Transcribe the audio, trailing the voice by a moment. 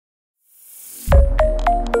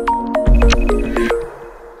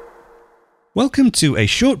Welcome to a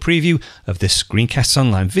short preview of this Screencasts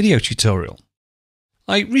Online video tutorial.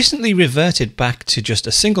 I recently reverted back to just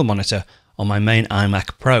a single monitor on my main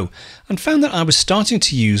iMac Pro and found that I was starting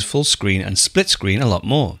to use full screen and split screen a lot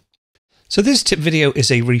more. So this tip video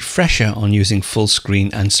is a refresher on using full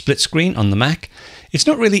screen and split screen on the Mac. It's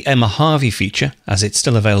not really a Mojave feature as it's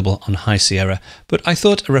still available on High Sierra, but I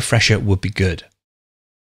thought a refresher would be good.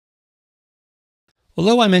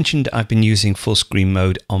 Although I mentioned I've been using full screen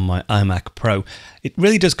mode on my iMac Pro, it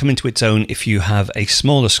really does come into its own if you have a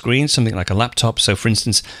smaller screen, something like a laptop. So for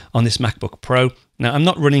instance, on this MacBook Pro, now I'm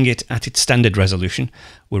not running it at its standard resolution.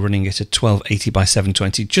 We're running it at 1280 by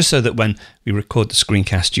 720, just so that when we record the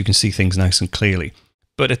screencast, you can see things nice and clearly.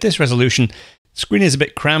 But at this resolution, the screen is a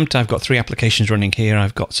bit cramped. I've got 3 applications running here.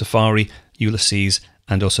 I've got Safari, Ulysses,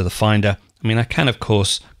 and also the Finder. I mean, I can, of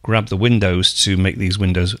course, grab the windows to make these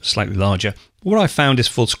windows slightly larger. What I found is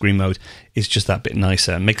full screen mode is just that bit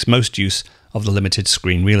nicer and makes most use of the limited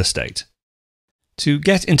screen real estate. To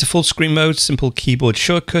get into full screen mode, simple keyboard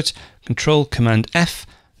shortcut, Control-Command-F,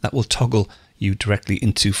 that will toggle you directly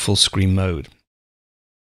into full screen mode.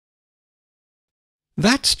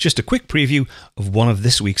 That's just a quick preview of one of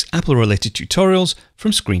this week's Apple-related tutorials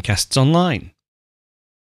from Screencasts Online.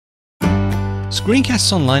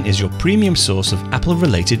 Screencasts Online is your premium source of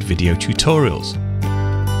Apple-related video tutorials.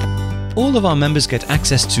 All of our members get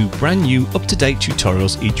access to brand new, up-to-date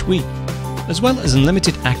tutorials each week, as well as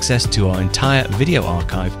unlimited access to our entire video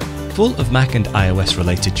archive full of Mac and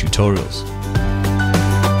iOS-related tutorials.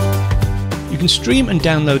 You can stream and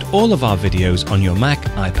download all of our videos on your Mac,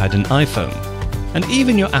 iPad and iPhone, and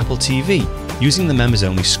even your Apple TV using the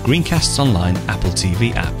members-only Screencasts Online Apple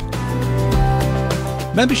TV app.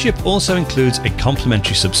 Membership also includes a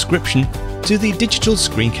complimentary subscription to the Digital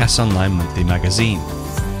Screencasts Online monthly magazine,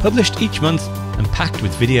 published each month and packed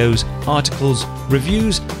with videos, articles,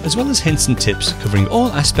 reviews, as well as hints and tips covering all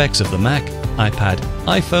aspects of the Mac, iPad,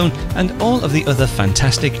 iPhone, and all of the other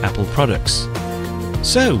fantastic Apple products.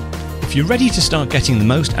 So, if you're ready to start getting the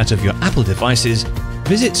most out of your Apple devices,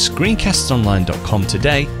 visit ScreenCastsOnline.com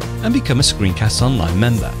today and become a Screencasts Online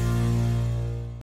member.